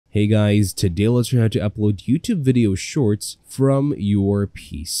Hey guys, today let's learn how to upload YouTube video shorts from your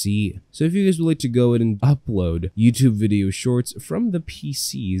PC. So if you guys would like to go ahead and upload YouTube video shorts from the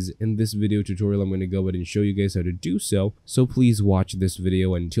PCs, in this video tutorial I'm going to go ahead and show you guys how to do so. So please watch this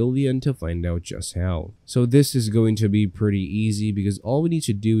video until the end to find out just how. So this is going to be pretty easy because all we need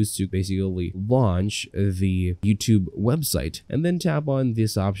to do is to basically launch the YouTube website and then tap on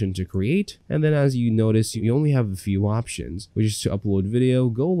this option to create. And then as you notice, you only have a few options, which is to upload video,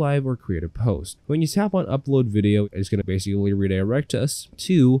 go live, or create a post. When you tap on upload video, it's going to basically redirect us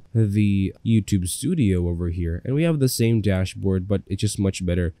to the YouTube studio over here. And we have the same dashboard, but it's just much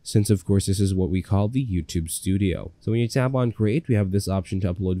better since of course this is what we call the YouTube studio. So when you tap on create, we have this option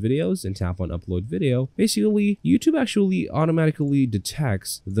to upload videos, and tap on upload video. Basically, YouTube actually automatically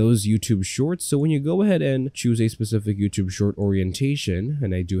detects those YouTube shorts. So when you go ahead and choose a specific YouTube short orientation,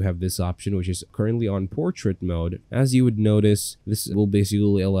 and I do have this option which is currently on portrait mode, as you would notice, this will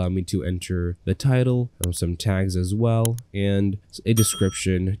basically allow me to enter the title, some tags as well, and a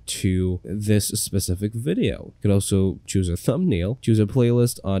description to this specific video. You could also choose a thumbnail, choose a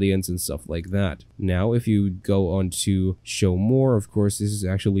playlist, audience, and stuff like that. Now, if you go on to show more, of course, this is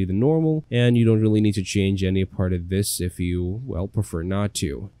actually the normal, and you don't really need to change any part of this if you, well, prefer not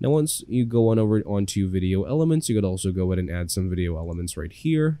to. Now, once you go on over onto video elements, you could also go ahead and add some video elements right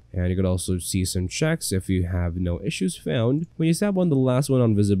here, and you could also see some checks if you have no issues found. When you tap on the last one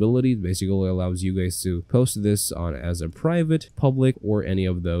on visibility, it basically allows you guys to post this on as a private, public, or any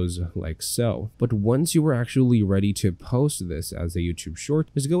of those like so. But once you are actually ready to post this as a YouTube short,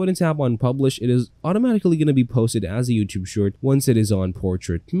 just go ahead and tap on publish. It is automatically going to be posted as a YouTube short once it is on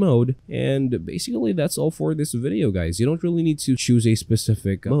portrait mode. And basically that's all for this video, guys. You don't really need to choose a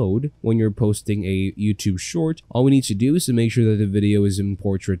specific mode when you're posting a YouTube short. All we need to do is to make sure that the video is in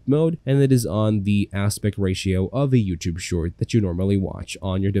portrait mode and it is on the aspect ratio of a YouTube short that you normally watch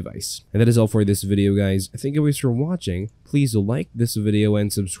on your device. And that is all for this video, guys. Thank you guys for watching. Please like this video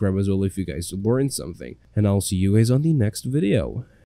and subscribe as well if you guys learned something. And I'll see you guys on the next video.